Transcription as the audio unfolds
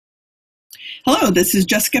Hello, this is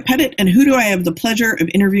Jessica Pettit, and who do I have the pleasure of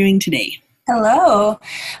interviewing today? Hello,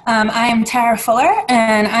 I am Tara Fuller,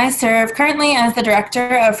 and I serve currently as the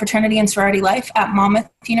Director of Fraternity and Sorority Life at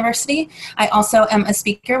Monmouth University. I also am a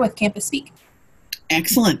speaker with Campus Speak.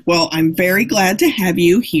 Excellent. Well, I'm very glad to have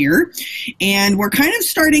you here. And we're kind of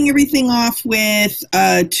starting everything off with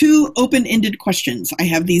two open-ended questions. I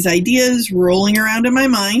have these ideas rolling around in my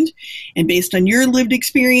mind, and based on your lived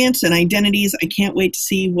experience and identities, I can't wait to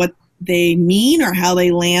see what they mean or how they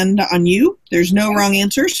land on you. There's no wrong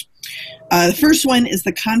answers. The first one is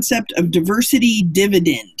the concept of diversity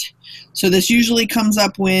dividend. So this usually comes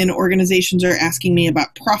up when organizations are asking me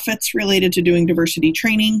about profits related to doing diversity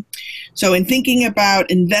training. So in thinking about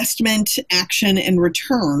investment, action, and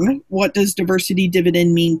return, what does diversity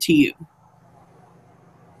dividend mean to you?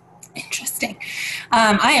 Interesting.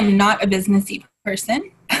 I am not a businessy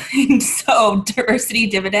person, and so diversity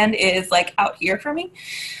dividend is like out here for me.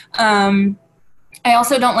 I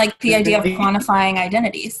also don't like the idea of quantifying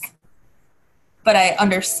identities, but I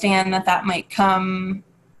understand that that might come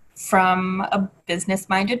from a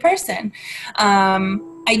business-minded person.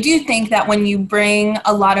 I do think that when you bring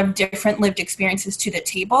a lot of different lived experiences to the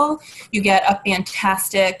table, you get a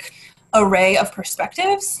fantastic array of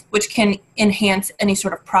perspectives, which can enhance any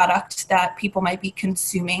sort of product that people might be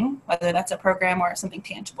consuming, whether that's a program or something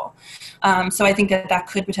tangible. So I think that that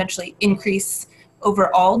could potentially increase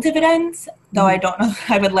overall dividends, though I don't know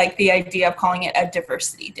if I would like the idea of calling it a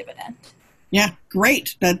diversity dividend. Yeah,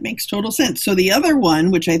 great. That makes total sense. So the other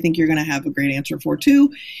one, which I think you're going to have a great answer for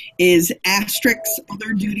too, is asterisks,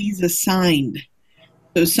 other duties assigned.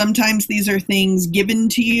 So sometimes these are things given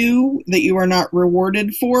to you that you are not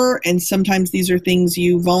rewarded for, and sometimes these are things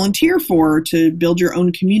you volunteer for to build your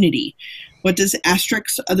own community. What does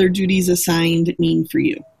asterisks, other duties assigned mean for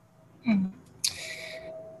you?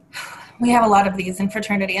 We have a lot of these in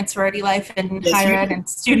fraternity and sorority life and higher ed and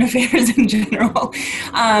student affairs in general.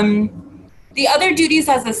 The other duties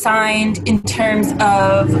as assigned in terms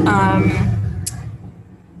of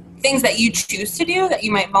things that you choose to do that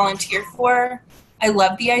you might volunteer for, I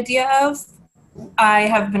love the idea of. I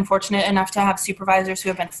have been fortunate enough to have supervisors who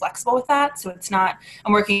have been flexible with that. So it's not,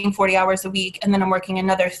 I'm working 40 hours a week and then I'm working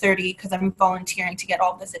another 30 because I'm volunteering to get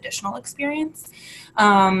all this additional experience.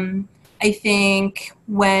 I think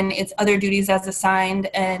when it's other duties as assigned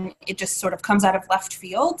and it just sort of comes out of left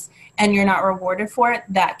field and you're not rewarded for it,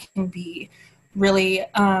 that can be really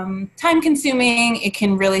time consuming. It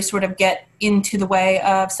can really sort of get into the way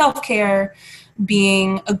of self-care,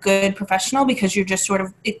 being a good professional, because you're just sort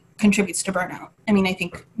of, it contributes to burnout. I mean, I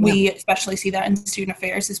think we especially see that in student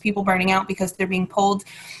affairs, is people burning out because they're being pulled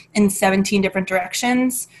in 17 different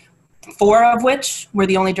directions, 4 of which were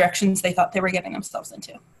the only directions they thought they were getting themselves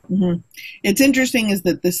into. It's interesting is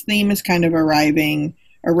that this theme is kind of arising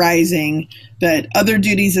that other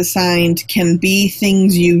duties assigned can be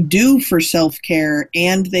things you do for self-care,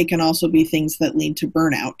 and they can also be things that lead to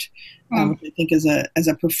burnout, which I think as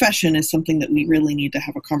a profession is something that we really need to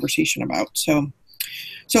have a conversation about.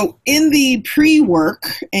 So in the pre-work,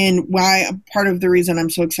 and why part of the reason I'm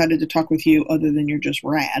so excited to talk with you, other than you're just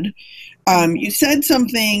rad, you said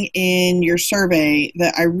something in your survey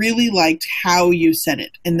that I really liked how you said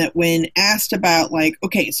it, and that when asked about like,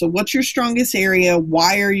 okay, so what's your strongest area?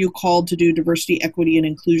 Why are you called to do diversity, equity, and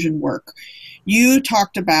inclusion work? You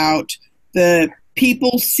talked about the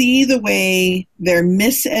people see the way their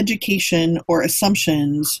miseducation or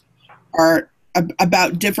assumptions are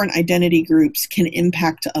about different identity groups can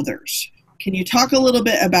impact others. Can you talk a little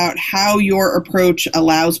bit about how your approach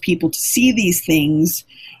allows people to see these things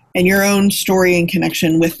and your own story and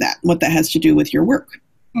connection with that, what that has to do with your work?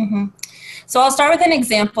 So I'll start with an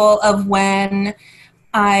example of when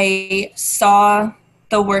I saw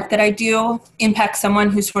the work that I do impact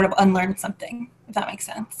someone who sort of unlearned something, if that makes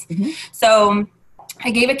sense. So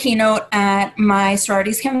I gave a keynote at my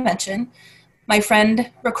sororities convention. My friend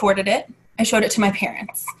recorded it. I showed it to my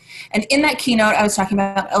parents. And in that keynote, I was talking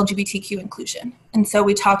about LGBTQ inclusion. And so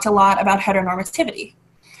we talked a lot about heteronormativity.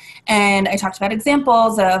 And I talked about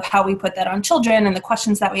examples of how we put that on children and the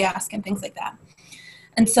questions that we ask and things like that.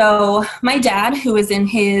 And so my dad, who was in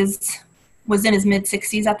his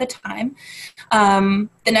mid-60s at the time,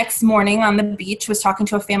 the next morning on the beach was talking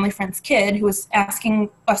to a family friend's kid who was asking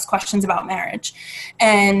us questions about marriage.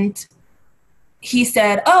 And he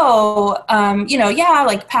said,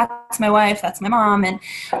 like Pat's my wife, that's my mom. And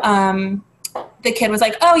the kid was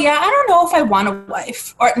like, oh yeah, I don't know if I want a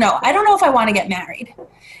wife, or no, I don't know if I want to get married.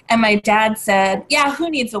 And my dad said, yeah, who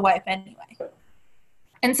needs a wife anyway?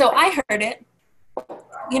 And so I heard it.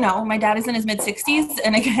 My dad is in his mid-60s,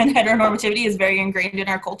 and again, heteronormativity is very ingrained in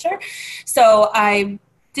our culture. So I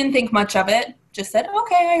Didn't think much of it. Just said,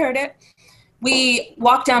 okay, I heard it. We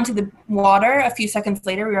walked down to the water. A few seconds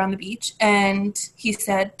later, we were on the beach, and he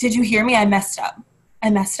said, "Did you hear me? I messed up.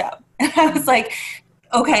 I messed up." And I was like,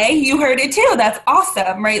 okay, you heard it too. That's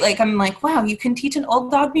awesome, right? Like, I'm like, wow, you can teach an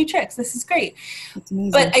old dog new tricks. This is great.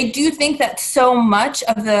 But I do think that so much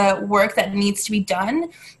of the work that needs to be done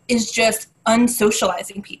is just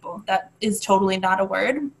unsocializing people. That is totally not a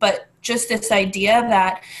word, but just this idea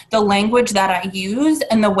that the language that I use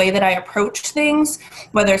and the way that I approach things,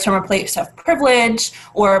 whether it's from a place of privilege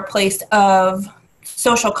or a place of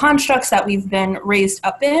social constructs that we've been raised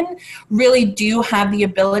up in, really do have the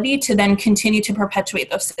ability to then continue to perpetuate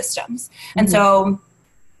those systems. Mm-hmm. And so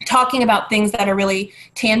talking about things that are really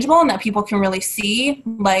tangible and that people can really see,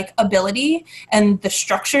 like ability and the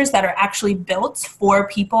structures that are actually built for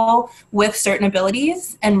people with certain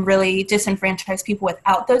abilities and really disenfranchise people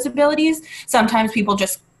without those abilities, sometimes people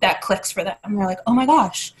just, that clicks for them. They're like, oh my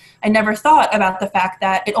gosh, I never thought about the fact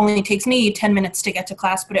that it only takes me 10 minutes to get to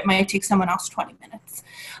class, but it might take someone else 20 minutes.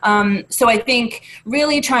 So I think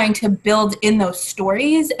really trying to build in those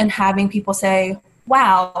stories and having people say,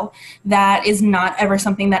 wow, that is not ever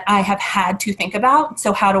something that I have had to think about.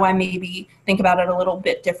 So how do I maybe think about it a little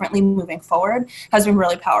bit differently moving forward has been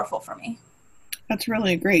really powerful for me. That's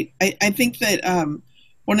really great. I think that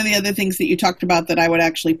one of the other things that you talked about that I would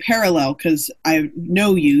actually parallel, because I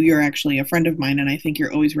know you're actually a friend of mine, and I think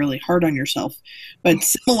you're always really hard on yourself. But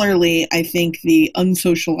similarly, I think the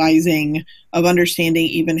unsocializing of understanding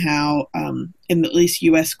even how, in at least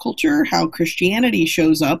U.S. culture, how Christianity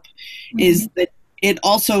shows up is that it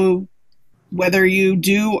also, whether you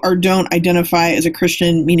do or don't identify as a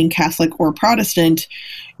Christian, meaning Catholic or Protestant,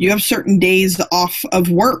 you have certain days off of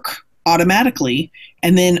work automatically,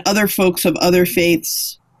 and then other folks of other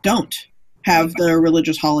faiths don't have their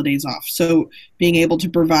religious holidays off. So being able to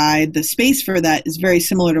provide the space for that is very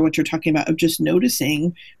similar to what you're talking about, of just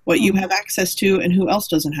noticing what you have access to and who else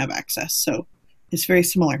doesn't have access. So it's very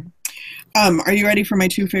similar. Are you ready for my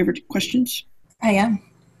two favorite questions? I am.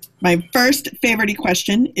 My first favorite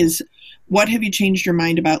question is, what have you changed your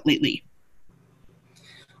mind about lately?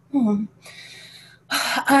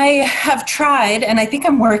 I have tried, and I think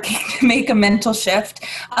I'm working to make a mental shift,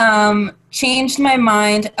 changed my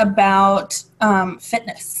mind about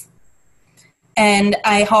fitness. And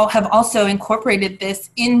I have also incorporated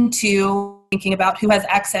this into thinking about who has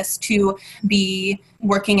access to be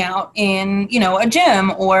working out in, a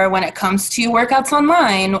gym, or when it comes to workouts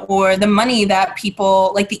online, or the money that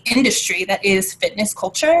people, like the industry that is fitness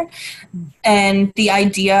culture, and the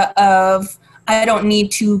idea of I don't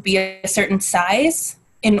need to be a certain size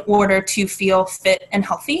in order to feel fit and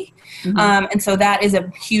healthy. Mm-hmm. And so that is a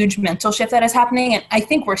huge mental shift that is happening. And I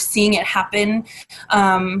think we're seeing it happen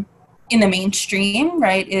in the mainstream,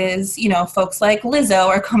 right? Is, folks like Lizzo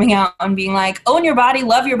are coming out and being like, own your body,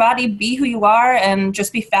 love your body, be who you are, and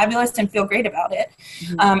just be fabulous and feel great about it.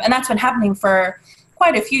 Mm-hmm. And that's been happening for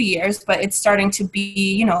quite a few years, but it's starting to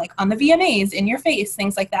be, like on the VMAs, in your face,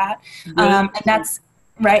 things like that. And that's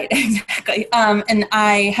right, exactly. And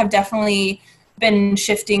I have definitely been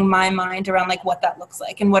shifting my mind around like what that looks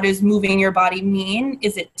like and what does moving your body mean.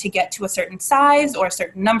 Is it to get to a certain size or a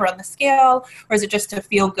certain number on the scale, or is it just to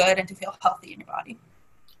feel good and to feel healthy in your body?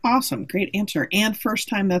 Awesome. Great answer. And first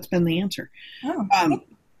time that's been the answer.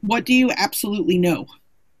 What do you absolutely know?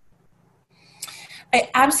 I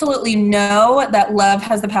absolutely know that love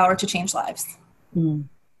has the power to change lives.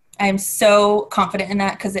 I'm so confident in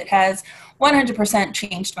that because it has 100%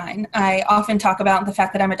 changed mine. I often talk about the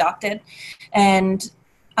fact that I'm adopted, and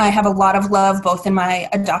I have a lot of love both in my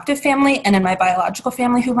adoptive family and in my biological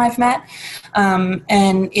family whom I've met.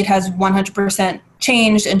 And it has 100%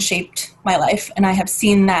 changed and shaped my life. And I have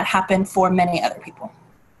seen that happen for many other people.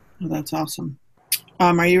 Oh, that's awesome.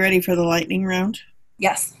 Are you ready for the lightning round?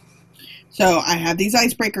 Yes. So I have these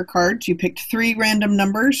icebreaker cards. You picked 3 random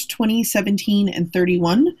numbers, 20, 17, and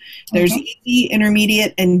 31. There's easy,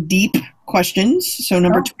 intermediate, and deep questions. So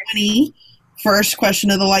number 20, first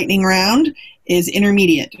question of the lightning round, is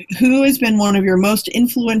intermediate. Who has been one of your most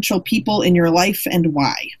influential people in your life and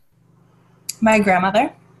why? My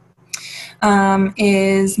grandmother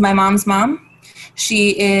is my mom's mom.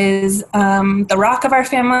 She is the rock of our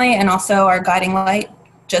family and also our guiding light.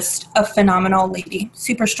 Just a phenomenal lady.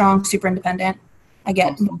 Super strong, super independent. I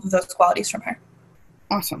get both of those qualities from her.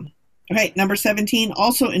 Awesome. Okay, number 17,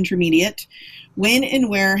 also intermediate. When and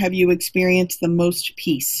where have you experienced the most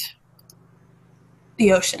peace?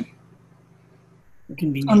 The ocean.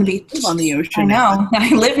 Convenient. On the beach. On the ocean. I know.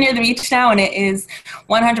 I live near the beach now, and it is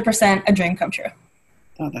 100% a dream come true.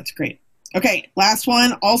 Oh, that's great. Okay, last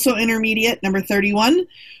one, also intermediate, number 31.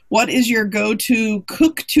 What is your go-to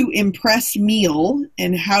cook to impress meal,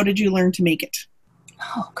 and how did you learn to make it?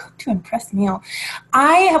 Oh, cook to impress meal.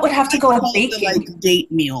 I would have to go with baking. The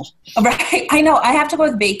date meal. Right. I know. I have to go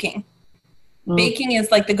with baking. Mm. Baking is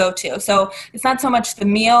like the go-to. So it's not so much the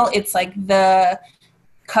meal. It's like the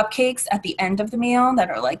cupcakes at the end of the meal that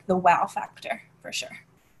are like the wow factor for sure.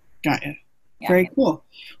 Got you. Yeah. Very cool.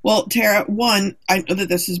 Well, Tara, one, I know that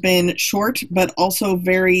this has been short, but also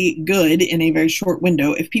very good in a very short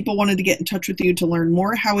window. If people wanted to get in touch with you to learn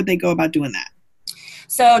more, how would they go about doing that?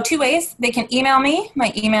 So 2 ways. They can email me.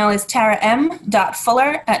 My email is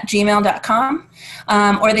taram.fuller@gmail.com.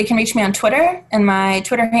 Or they can reach me on Twitter, and my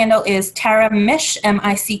Twitter handle is taramich,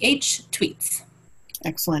 M-I-C-H, tweets.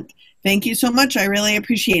 Excellent. Thank you so much. I really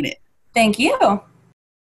appreciate it. Thank you.